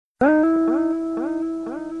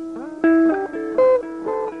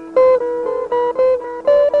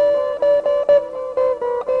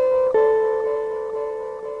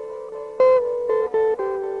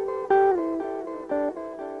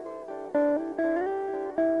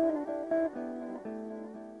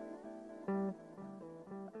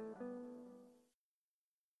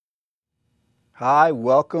Hi,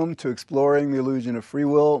 welcome to Exploring the Illusion of Free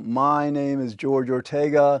Will. My name is George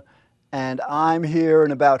Ortega, and I'm here in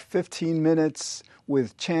about 15 minutes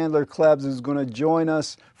with Chandler Klebs, who's going to join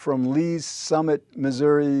us from Lee's Summit,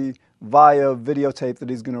 Missouri, via videotape that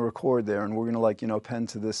he's going to record there, and we're going to append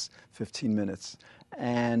to this 15 minutes.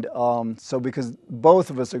 And so because both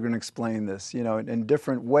of us are going to explain this, in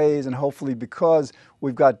different ways, and hopefully because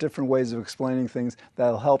we've got different ways of explaining things,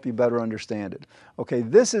 that'll help you better understand it. Okay,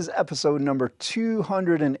 this is episode number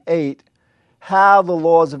 208, How the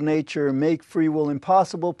Laws of Nature Make Free Will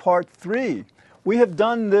Impossible, Part 3. We have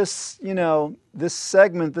done this, this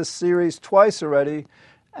segment, this series twice already,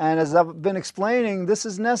 and as I've been explaining, this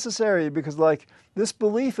is necessary because, this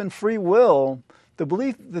belief in free will, the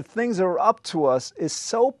belief that things are up to us is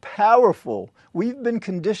so powerful. We've been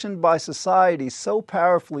conditioned by society so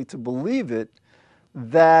powerfully to believe it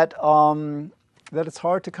that that it's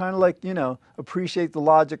hard to kind of appreciate the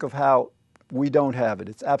logic of how we don't have it.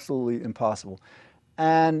 It's absolutely impossible.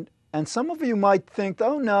 And some of you might think,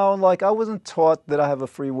 oh no, I wasn't taught that I have a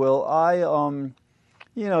free will.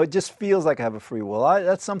 It just feels like I have a free will.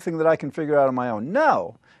 That's something that I can figure out on my own.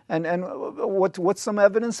 No. And what's some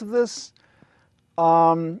evidence of this?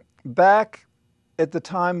 Back at the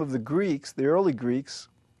time of the Greeks, the early Greeks,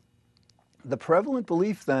 the prevalent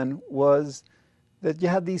belief then was that you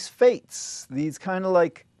had these fates, these kind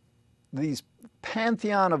of these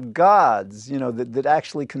pantheon of gods, that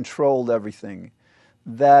actually controlled everything.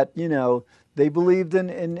 That, they believed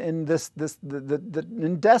in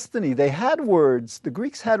destiny. They had words. The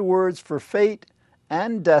Greeks had words for fate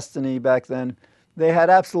and destiny back then. They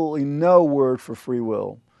had absolutely no word for free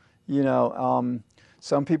will.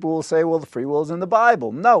 Some people will say, well, the free will is in the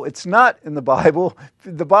Bible. No, it's not in the Bible.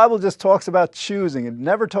 The Bible just talks about choosing. It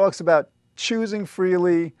never talks about choosing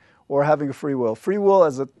freely or having a free will. Free will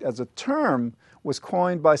as a term was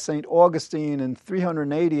coined by St. Augustine in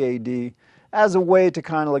 380 AD as a way to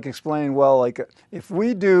kind of explain, if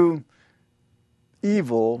we do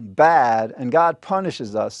evil, bad, and God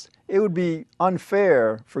punishes us, it would be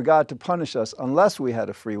unfair for God to punish us unless we had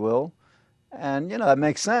a free will. And, that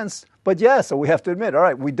makes sense. But yeah, so we have to admit, all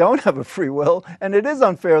right, we don't have a free will, and it is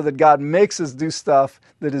unfair that God makes us do stuff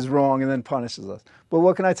that is wrong and then punishes us. But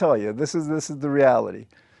what can I tell you? This is the reality.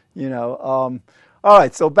 All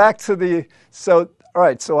right, so back to so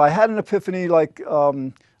I had an epiphany,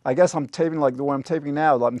 I guess I'm taping the way I'm taping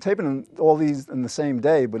now. I'm taping all these in the same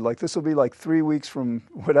day, but this will be 3 weeks from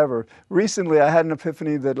whatever. Recently, I had an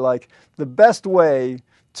epiphany that the best way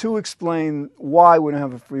to explain why we don't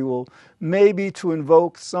have a free will, maybe to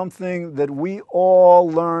invoke something that we all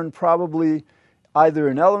learned probably either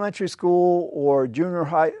in elementary school or junior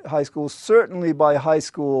high school. Certainly by high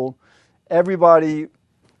school, everybody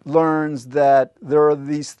learns that there are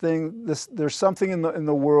these things, there's something in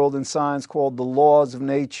the world, in science, called the laws of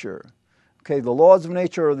nature. Okay, the laws of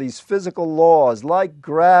nature are these physical laws like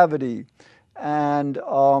gravity and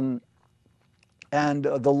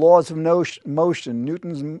the laws of motion,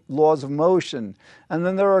 Newton's laws of motion. And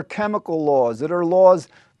then there are chemical laws. There are laws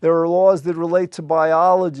that relate to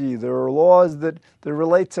biology. There are laws that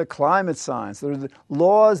relate to climate science. There are the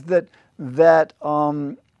laws that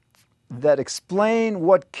explain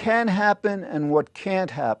what can happen and what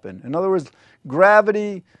can't happen. In other words,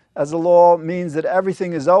 gravity as a law means that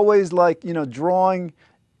everything is always drawing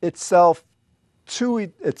itself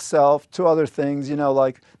to other things,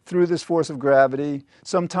 through this force of gravity.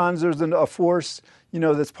 Sometimes there's a force,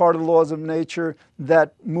 that's part of the laws of nature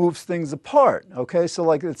that moves things apart, okay?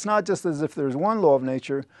 So it's not just as if there's one law of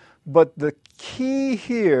nature, but the key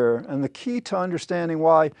here and the key to understanding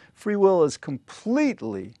why free will is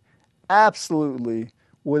completely, absolutely,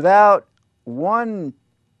 without one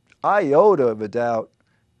iota of a doubt,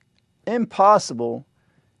 impossible,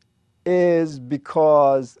 is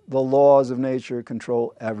because the laws of nature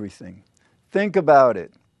control everything. Think about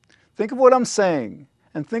it. Think of what I'm saying,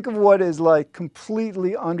 and think of what is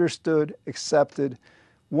completely understood, accepted,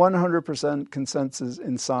 100% consensus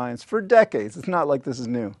in science for decades. It's not like this is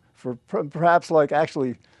new. For perhaps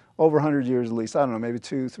actually over 100 years at least. I don't know, maybe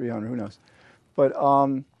 200, 300, who knows. But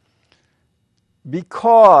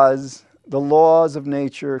because the laws of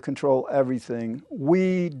nature control everything,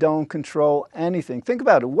 we don't control anything. Think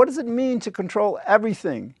about it. What does it mean to control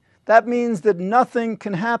everything? That means that nothing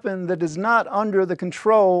can happen that is not under the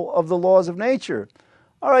control of the laws of nature.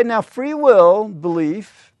 All right, now free will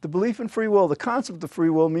belief, the belief in free will, the concept of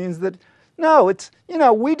free will means that, no, it's,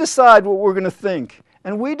 we decide what we're going to think,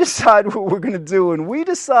 and we decide what we're going to do, and we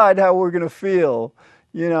decide how we're going to feel,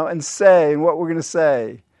 and say, and what we're going to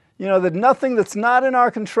say. That nothing that's not in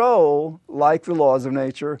our control, like the laws of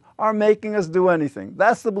nature, are making us do anything.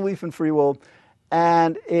 That's the belief in free will.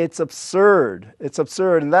 And it's absurd. It's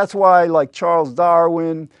absurd. And that's why, like Charles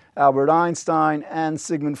Darwin, Albert Einstein, and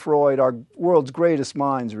Sigmund Freud, our world's greatest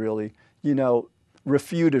minds, really,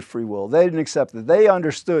 refuted free will. They didn't accept it. They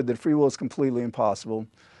understood that free will is completely impossible.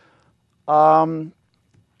 So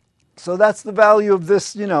that's the value of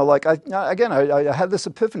this, I had this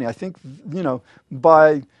epiphany. I think,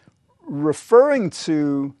 by referring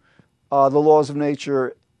to the laws of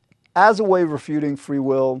nature as a way of refuting free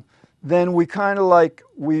will, then we kind of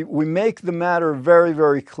we make the matter very,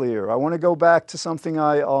 very clear. I want to go back to something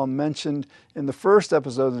I mentioned in the first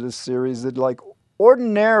episode of this series, that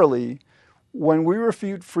ordinarily when we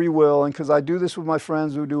refute free will, and because I do this with my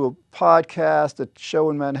friends who do a podcast, a show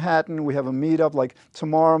in Manhattan, we have a meetup, like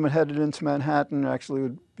tomorrow I'm headed into Manhattan, actually it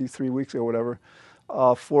would be 3 weeks or whatever,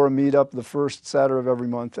 for a meetup the first Saturday of every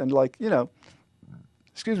month. And when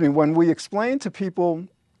we explain to people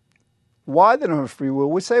why they don't have free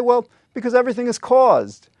will, we say, well, because everything is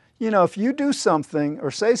caused. If you do something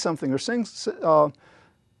or say something or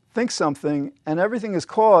think something and everything is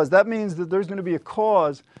caused, that means that there's going to be a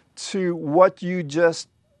cause to what you just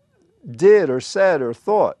did or said or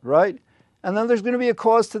thought, right? And then there's going to be a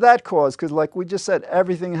cause to that cause, because like we just said,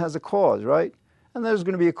 everything has a cause, right? And there's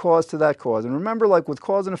going to be a cause to that cause. And remember, with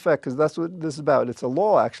cause and effect, because that's what this is about. It's a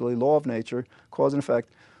law, actually, law of nature, cause and effect.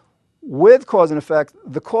 With cause and effect,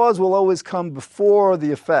 the cause will always come before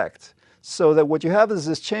the effect. So that what you have is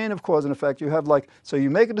this chain of cause and effect. You have so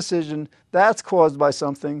you make a decision, that's caused by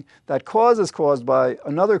something, that cause is caused by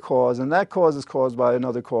another cause, and that cause is caused by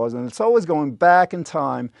another cause, and it's always going back in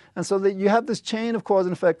time. And so that you have this chain of cause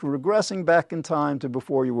and effect regressing back in time to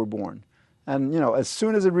before you were born. And, as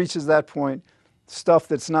soon as it reaches that point, stuff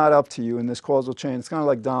that's not up to you in this causal chain, it's kind of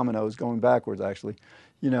like dominoes going backwards, actually.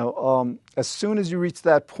 As soon as you reach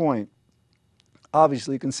that point,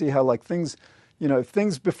 obviously you can see how things, if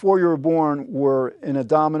things before you were born were in a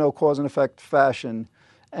domino cause and effect fashion,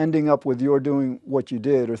 ending up with your doing what you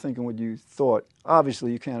did or thinking what you thought,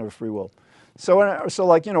 obviously you can't have a free will. So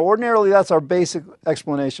ordinarily that's our basic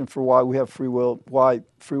explanation for why we have free will, why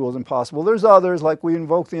free will is impossible. There's others, like we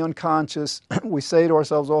invoke the unconscious. We say to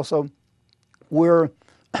ourselves also, we're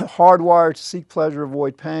hardwired to seek pleasure,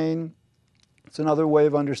 avoid pain. It's another way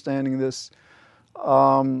of understanding this. There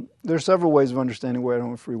are several ways of understanding why I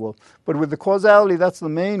don't have free will. But with the causality, that's the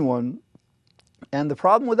main one. And the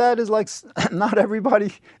problem with that is not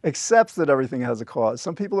everybody accepts that everything has a cause.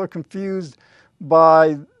 Some people are confused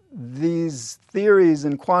by these theories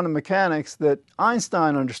in quantum mechanics that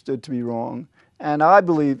Einstein understood to be wrong. And I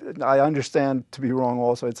understand to be wrong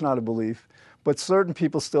also. It's not a belief. But certain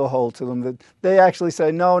people still hold to them, that they actually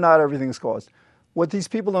say, no, not everything is caused. What these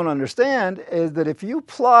people don't understand is that if you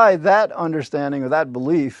apply that understanding or that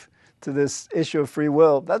belief to this issue of free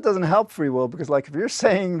will, that doesn't help free will, because if you're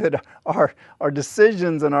saying that our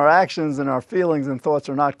decisions and our actions and our feelings and thoughts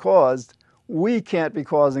are not caused, we can't be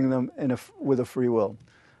causing them with a free will.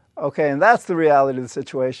 Okay, and that's the reality of the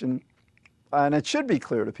situation. And it should be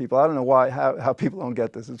clear to people. I don't know how people don't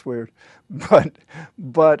get this. It's weird.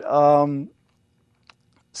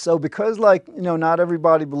 So because not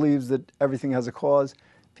everybody believes that everything has a cause,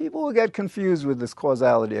 people will get confused with this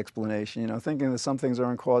causality explanation, thinking that some things are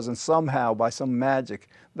in cause and somehow by some magic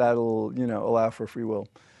that'll, allow for free will.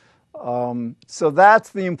 So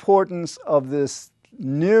that's the importance of this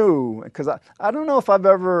new, because I don't know if I've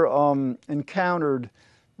ever encountered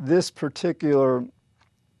this particular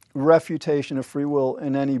refutation of free will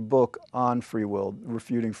in any book on free will,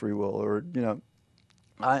 refuting free will, or,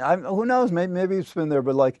 who knows, maybe it's been there,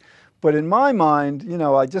 but in my mind,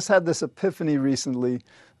 I just had this epiphany recently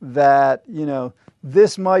that,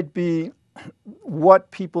 this might be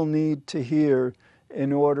what people need to hear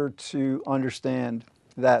in order to understand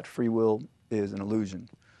that free will is an illusion.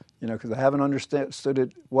 Because I haven't understood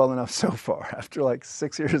it well enough so far after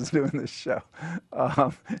 6 years of doing this show.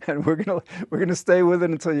 And we're gonna stay with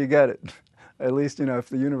it until you get it. At least, if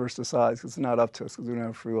the universe decides, because it's not up to us, because we don't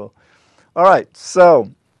have free will. All right, so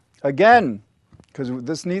again, because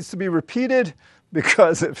this needs to be repeated,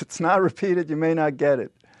 because if it's not repeated, you may not get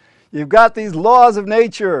it. You've got these laws of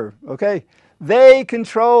nature, okay? They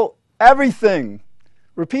control everything.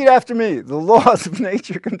 Repeat after me. The laws of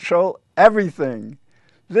nature control everything.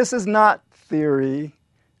 This is not theory,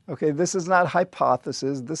 okay? This is not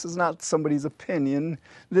hypothesis. This is not somebody's opinion.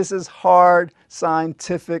 This is hard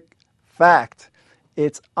scientific fact.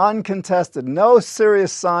 It's uncontested. No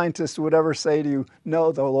serious scientist would ever say to you,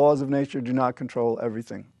 no, the laws of nature do not control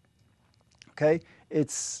everything. Okay?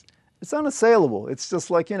 It's unassailable. It's just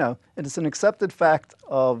it's an accepted fact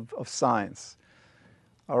of science.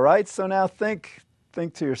 All right? So now think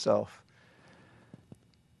to yourself.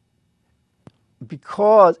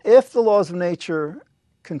 because if the laws of nature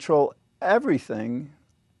control everything,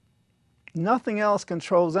 nothing else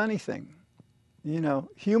controls anything. You know,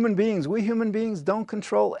 we human beings don't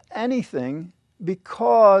control anything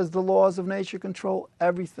because the laws of nature control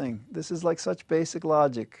everything. This is like such basic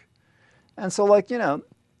logic. And so, like, you know,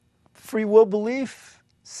 free will belief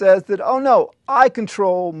says that, oh no, I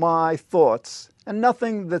control my thoughts, and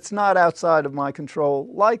nothing that's not outside of my control,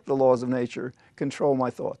 like the laws of nature, control my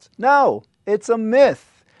thoughts. No, it's a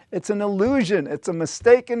myth. It's an illusion. It's a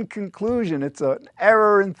mistaken conclusion. It's an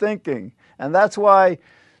error in thinking. And that's why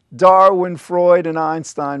Darwin, Freud, and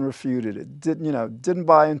Einstein refuted it. Didn't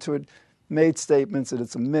buy into it, made statements that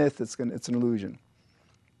it's a myth, it's an illusion.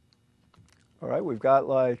 All right, we've got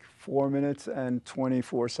like 4 minutes and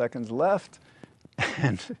 24 seconds left.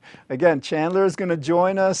 And again, Chandler is going to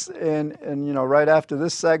join us in right after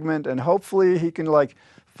this segment, and hopefully he can like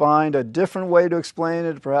find a different way to explain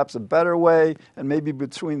it, perhaps a better way, and maybe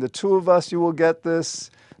between the two of us you will get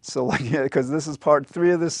this. So like, yeah, because this is part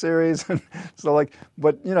 3 of this series. So like,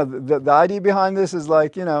 but you know, the idea behind this is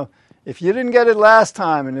like, you know, if you didn't get it last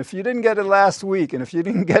time, and if you didn't get it last week, and if you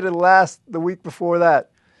didn't get it the week before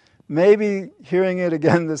that, maybe hearing it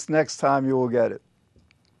again this next time you will get it.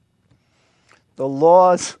 The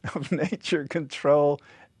laws of nature control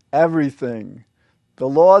everything. The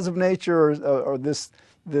laws of nature are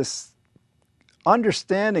this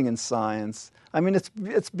understanding in science. I mean,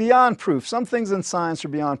 it's beyond proof. Some things in science are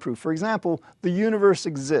beyond proof. For example, the universe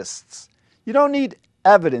exists. You don't need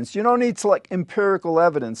evidence. You don't need like empirical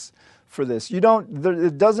evidence for this.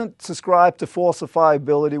 It doesn't subscribe to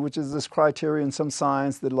falsifiability, which is this criteria in some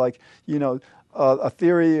science that, like, you know, a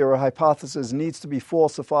theory or a hypothesis needs to be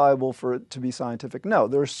falsifiable for it to be scientific. No,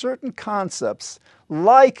 there are certain concepts,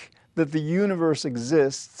 like that the universe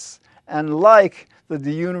exists, and like that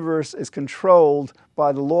the universe is controlled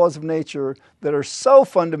by the laws of nature, that are so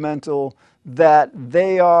fundamental that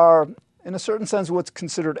they are, in a certain sense, what's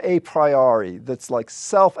considered a priori. That's like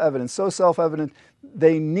self-evident, so self-evident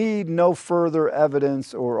they need no further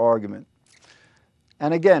evidence or argument.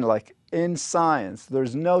 And again, like in science,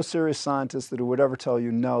 there's no serious scientist that would ever tell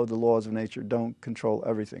you, no, the laws of nature don't control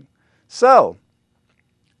everything. So,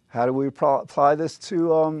 how do we apply this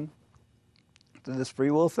to this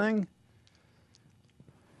free will thing?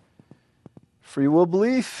 Free will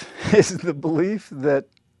belief is the belief that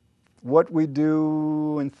what we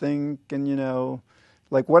do and think, and, you know,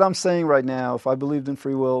 like what I'm saying right now, if I believed in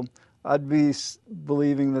free will, I'd be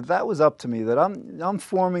believing that that was up to me, that I'm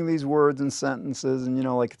forming these words and sentences, and, you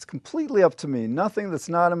know, like it's completely up to me. Nothing that's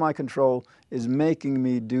not in my control is making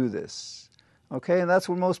me do this. Okay, and that's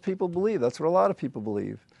what most people believe. That's what a lot of people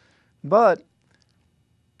believe. But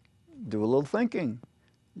do a little thinking,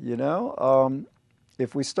 you know.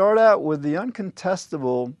 If we start out with the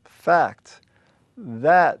uncontestable fact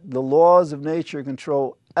that the laws of nature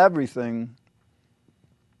control everything,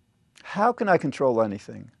 how can I control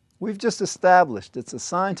anything? We've just established it's a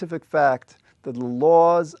scientific fact that the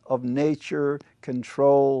laws of nature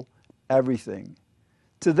control everything.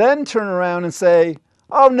 To then turn around and say,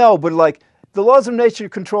 oh no, but like the laws of nature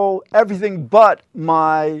control everything but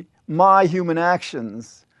my human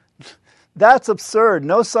actions. That's absurd.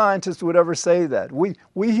 No scientist would ever say that. We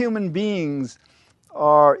human beings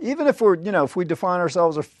are, even if we're, you know, if we define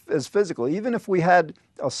ourselves as physical, even if we had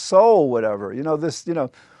a soul, whatever, you know, this, you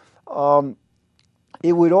know,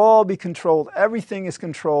 it would all be controlled. Everything is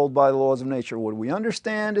controlled by the laws of nature. What we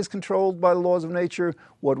understand is controlled by the laws of nature.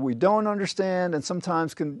 What we don't understand and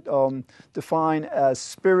sometimes can define as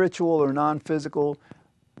spiritual or non-physical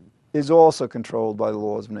is also controlled by the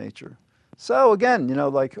laws of nature. So again, you know,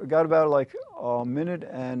 like we got about like a minute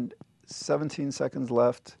and 17 seconds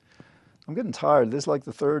left. I'm getting tired. This is like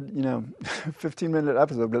the third, you know, 15-minute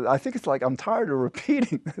episode, but I think it's like I'm tired of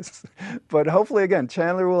repeating this. But hopefully, again,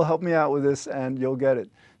 Chandler will help me out with this and you'll get it.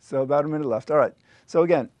 So about a minute left. All right. So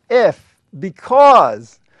again,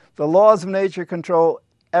 because the laws of nature control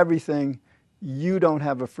everything, you don't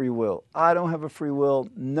have a free will. I don't have a free will.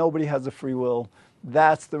 Nobody has a free will.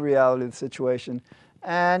 That's the reality of the situation.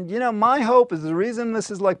 And, you know, my hope is the reason this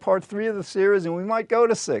is like part 3 of the series, and we might go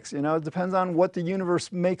to 6, you know, it depends on what the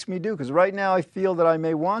universe makes me do. Because right now I feel that I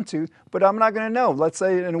may want to, but I'm not going to know. Let's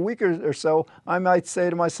say in a week or so, I might say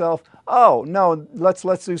to myself, oh, no,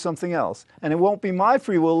 let's do something else. And it won't be my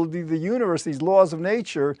free will, it'll be the universe, these laws of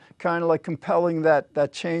nature, kind of like compelling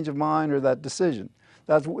that change of mind or that decision.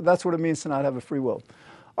 That's what it means to not have a free will.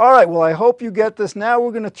 All right, well, I hope you get this. Now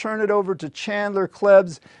we're going to turn it over to Chandler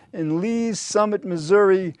Klebs in Lee's Summit,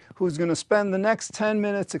 Missouri, who's going to spend the next 10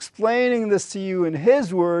 minutes explaining this to you in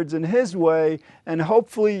his words, in his way, and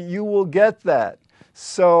hopefully you will get that.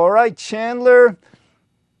 So, all right, Chandler,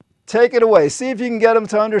 take it away. See if you can get them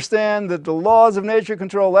to understand that the laws of nature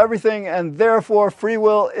control everything and therefore free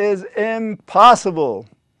will is impossible.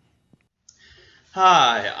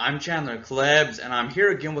 Hi, I'm Chandler Klebs, and I'm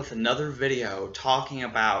here again with another video talking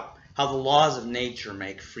about how the laws of nature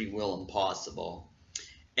make free will impossible.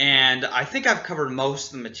 And I think I've covered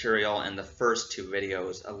most of the material in the first two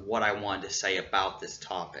videos of what I wanted to say about this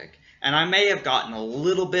topic. And I may have gotten a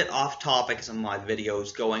little bit off topic in some of my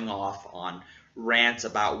videos, going off on rants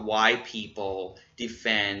about why people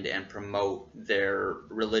defend and promote their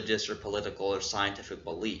religious or political or scientific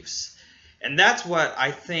beliefs. And that's what I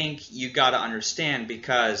think you got to understand,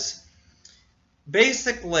 because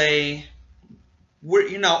basically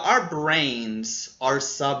our brains are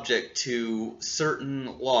subject to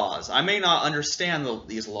certain laws. I may not understand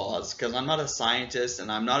these laws because I'm not a scientist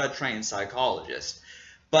and I'm not a trained psychologist,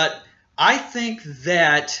 but I think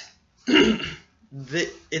that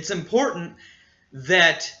it's important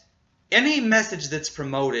that any message that's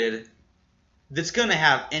promoted that's going to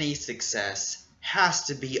have any success has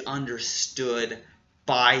to be understood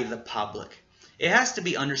by the public. It has to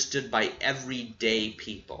be understood by everyday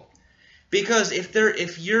people. Because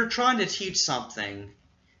if you're trying to teach something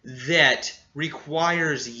that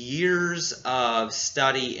requires years of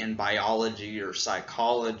study in biology or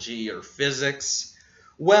psychology or physics,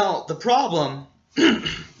 well, the problem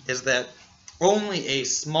is that only a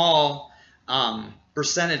small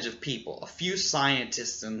percentage of people, a few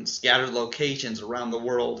scientists in scattered locations around the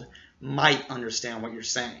world, might understand what you're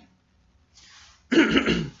saying.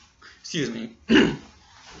 Excuse me.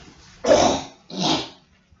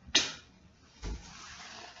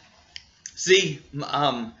 See,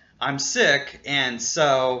 I'm sick, and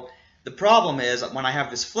so the problem is when I have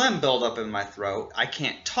this phlegm buildup in my throat, I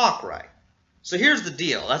can't talk right. So here's the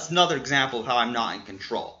deal. That's another example of how I'm not in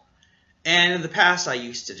control. And in the past, I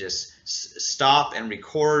used to just stop and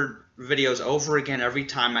record videos over again every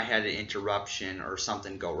time I had an interruption or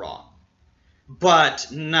something go wrong. But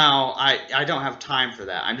no, I don't have time for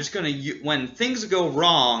that. I'm just going to, when things go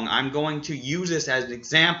wrong, I'm going to use this as an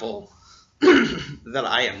example that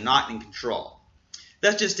I am not in control.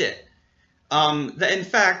 That's just it. In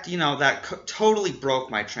fact, that totally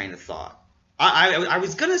broke my train of thought. I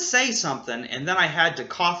was going to say something, and then I had to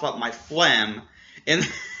cough up my phlegm, and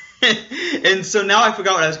and so now I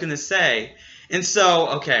forgot what I was going to say. And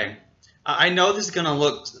so, okay, I know this is going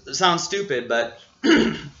to sound stupid, but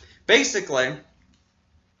basically,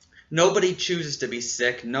 nobody chooses to be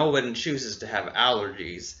sick. No one chooses to have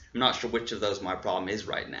allergies. I'm not sure which of those my problem is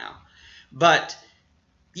right now. But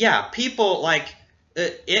yeah, people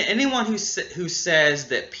anyone who says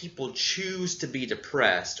that people choose to be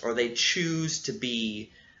depressed, or they choose to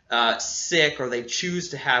be sick, or they choose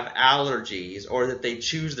to have allergies, or that they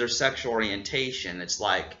choose their sexual orientation, it's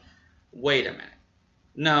like, wait a minute.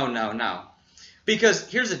 No. Because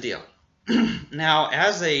here's the deal. Now,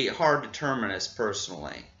 as a hard determinist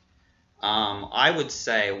personally, I would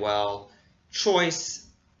say, well, choice,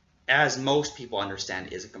 as most people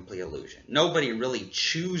understand, is a complete illusion. Nobody really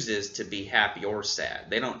chooses to be happy or sad.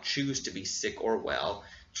 They don't choose to be sick or well.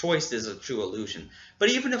 Choice is a true illusion.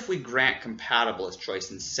 But even if we grant compatibilist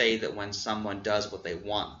choice and say that when someone does what they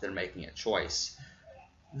want, they're making a choice,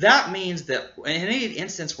 that means that in any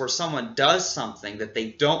instance where someone does something that they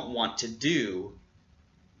don't want to do,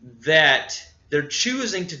 that they're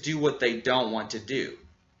choosing to do what they don't want to do.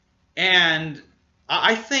 And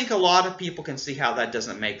I think a lot of people can see how that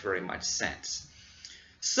doesn't make very much sense.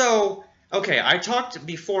 So, okay, I talked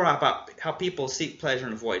before about how people seek pleasure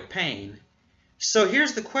and avoid pain. So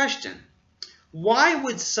here's the question. Why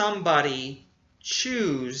would somebody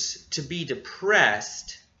choose to be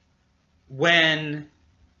depressed when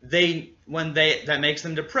that makes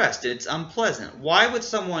them depressed? It's unpleasant. Why would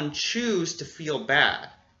someone choose to feel bad?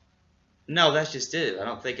 No, that's just it. I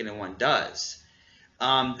don't think anyone does.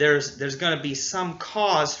 There's going to be some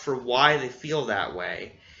cause for why they feel that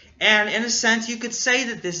way. And in a sense, you could say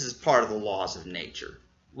that this is part of the laws of nature,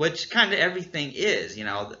 which kind of everything is.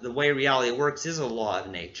 The way reality works is a law of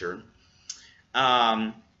nature.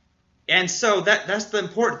 And so that's the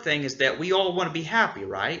important thing, is that we all want to be happy,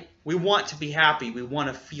 right? We want to be happy. We want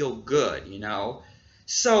to feel good,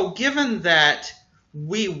 So given that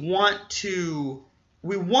we want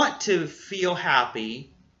to feel happy,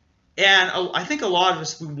 and I think a lot of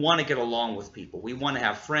us, we want to get along with people. We want to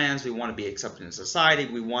have friends. We want to be accepted in society.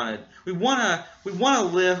 We want to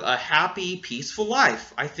live a happy, peaceful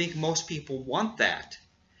life. I think most people want that.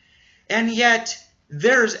 And yet,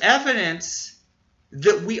 there's evidence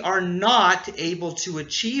that we are not able to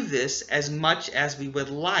achieve this as much as we would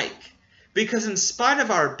like. Because in spite of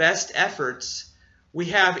our best efforts, we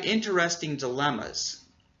have interesting dilemmas.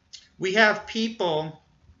 We have people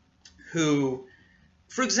who,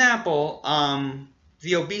 for example,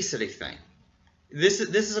 the obesity thing. This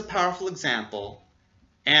is a powerful example,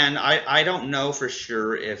 and I don't know for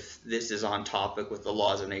sure if this is on topic with the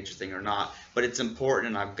laws of nature thing or not, but it's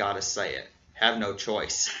important and I've got to say it. Have no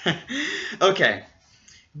choice. Okay,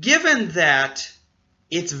 given that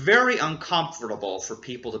it's very uncomfortable for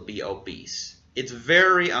people to be obese, it's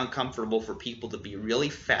very uncomfortable for people to be really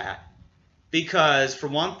fat, because for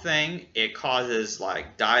one thing, it causes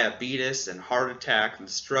like diabetes and heart attack and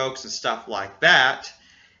strokes and stuff like that,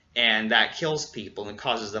 and that kills people and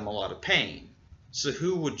causes them a lot of pain. So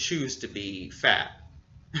who would choose to be fat?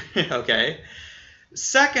 Okay.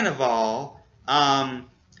 Second of all,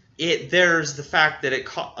 there's the fact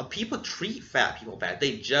that people treat fat people bad.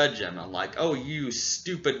 They judge them and like, oh, you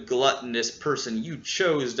stupid gluttonous person, you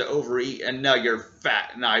chose to overeat and now you're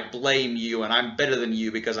fat and I blame you and I'm better than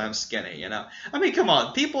you because I'm skinny, you know? I mean, come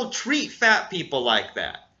on, people treat fat people like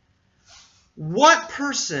that. What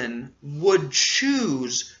person would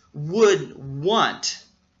want,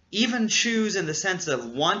 even choose in the sense of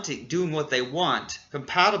wanting, doing what they want,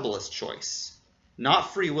 compatibilist choice?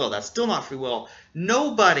 Not free will. That's still not free will.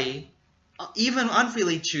 Nobody, even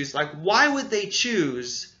unfreely choose, like why would they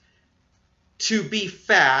choose to be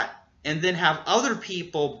fat and then have other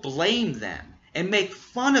people blame them and make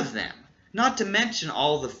fun of them? Not to mention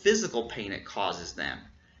all the physical pain it causes them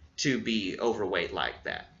to be overweight like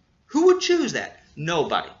that. Who would choose that?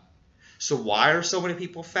 Nobody. So why are so many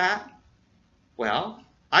people fat? Well,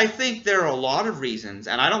 I think there are a lot of reasons,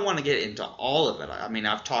 and I don't want to get into all of it. I mean,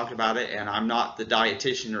 I've talked about it, and I'm not the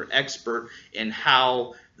dietitian or expert in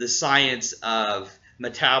how the science of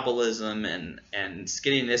metabolism and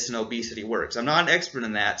skinniness and obesity works. I'm not an expert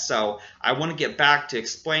in that, so I want to get back to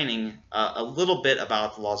explaining a little bit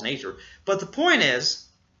about the laws of nature. But the point is,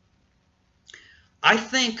 I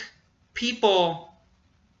think people,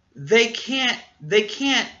 they can't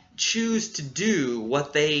choose to do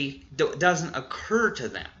what doesn't occur to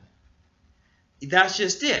them. That's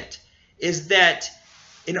just it. Is that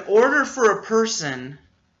in order for a person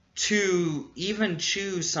to even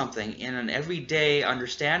choose something in an everyday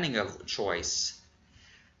understanding of choice,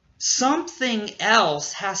 something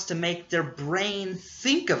else has to make their brain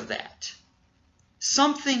think of that.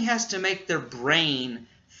 Something has to make their brain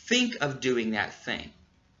think of doing that thing.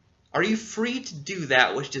 Are you free to do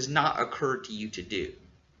that which does not occur to you to do?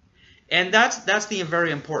 And that's the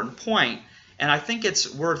very important point. And I think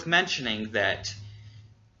it's worth mentioning that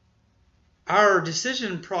our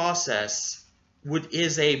decision process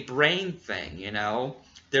is a brain thing, you know.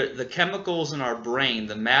 The chemicals in our brain,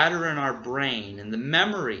 the matter in our brain, and the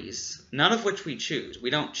memories, none of which we choose. We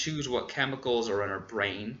don't choose what chemicals are in our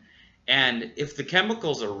brain. And if the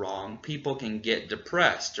chemicals are wrong, people can get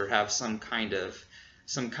depressed or have some kind of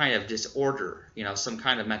disorder, you know, some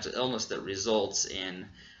kind of mental illness that results in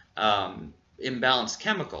imbalanced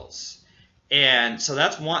chemicals. And so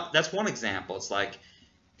that's one example. It's like,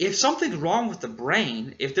 if something's wrong with the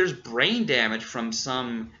brain, if there's brain damage from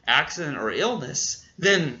some accident or illness,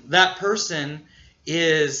 then that person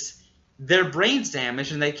their brain's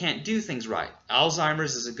damaged and they can't do things right.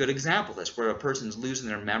 Alzheimer's is a good example of this, where a person's losing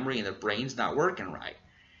their memory and their brain's not working right.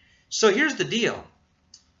 So here's the deal.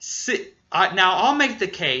 Now I'll make the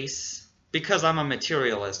case, because I'm a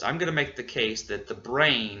materialist, I'm going to make the case that the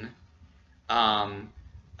brain,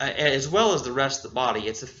 as well as the rest of the body,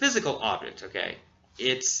 it's a physical object, okay?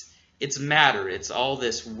 It's matter. It's all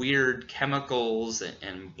this weird chemicals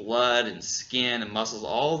and blood and skin and muscles,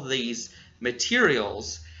 all these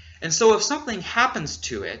materials. And so if something happens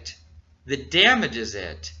to it that damages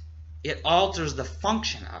it, it alters the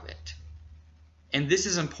function of it. And this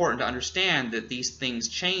is important to understand, that these things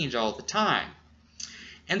change all the time.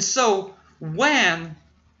 And so when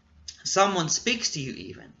someone speaks to you,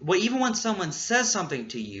 even when someone says something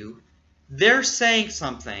to you, they're saying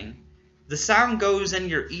something, the sound goes in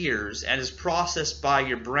your ears and is processed by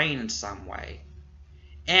your brain in some way.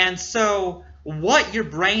 And so what your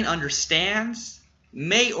brain understands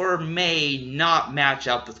may or may not match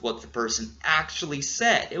up with what the person actually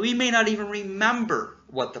said. And we may not even remember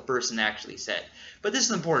what the person actually said. But this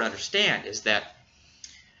is important to understand, is that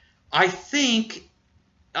I think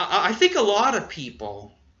a lot of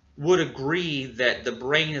people would agree that the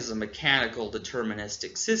brain is a mechanical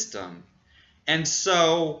deterministic system. And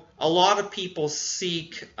so a lot of people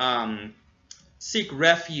seek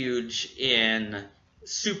refuge in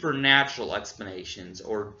supernatural explanations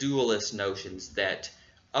or dualist notions that,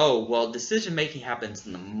 oh, well, decision making happens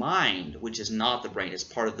in the mind, which is not the brain. It's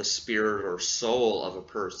part of the spirit or soul of a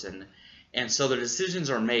person. And so the decisions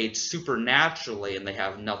are made supernaturally and they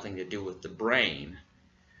have nothing to do with the brain.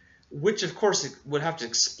 Which, of course, would have to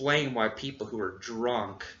explain why people who are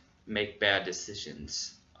drunk make bad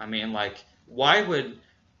decisions. I mean, like, why would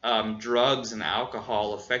drugs and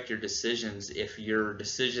alcohol affect your decisions if your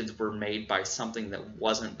decisions were made by something that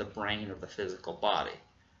wasn't the brain or the physical body?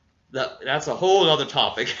 That's a whole other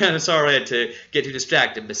topic, and sorry to get too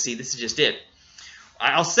distracted, but see, this is just it.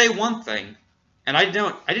 I'll say one thing, and I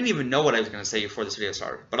didn't even know what I was going to say before this video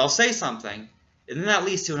started, but I'll say something, and then that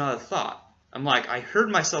leads to another thought. I'm like, I heard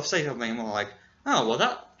myself say something, and I'm like, oh,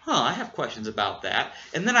 well, I have questions about that,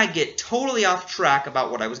 and then I get totally off track about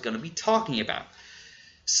what I was going to be talking about.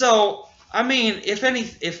 So, I mean, if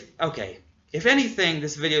anything,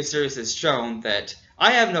 this video series has shown that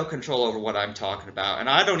I have no control over what I'm talking about, and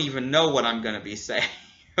I don't even know what I'm going to be saying.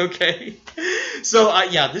 Okay, so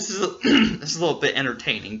yeah, this is a little bit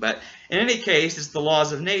entertaining, but in any case, it's the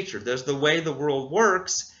laws of nature. There's the way the world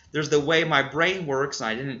works. There's the way my brain works, and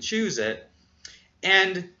I didn't choose it.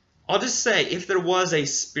 And I'll just say, if there was a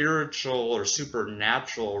spiritual or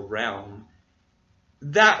supernatural realm,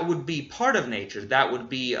 that would be part of nature. That would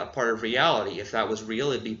be a part of reality. If that was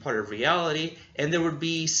real, it'd be part of reality. And there would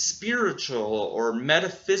be spiritual or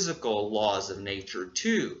metaphysical laws of nature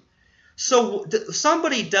too. So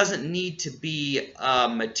somebody doesn't need to be a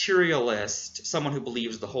materialist, someone who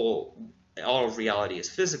believes all of reality is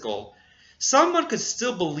physical. Someone could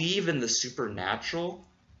still believe in the supernatural,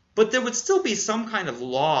 but there would still be some kind of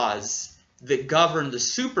laws that govern the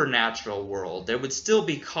supernatural world. There would still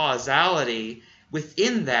be causality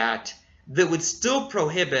within that would still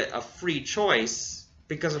prohibit a free choice,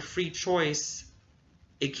 because a free choice,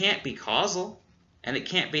 it can't be causal, and it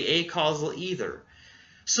can't be acausal either.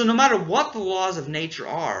 So no matter what the laws of nature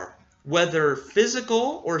are, whether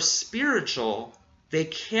physical or spiritual, they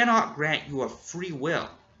cannot grant you a free will.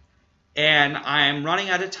 And I am running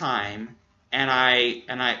out of time, and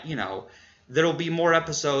there'll be more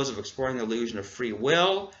episodes of exploring the illusion of free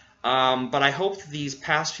will. But I hope that these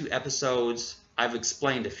past few episodes I've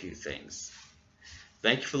explained a few things.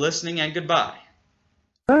 Thank you for listening, and goodbye.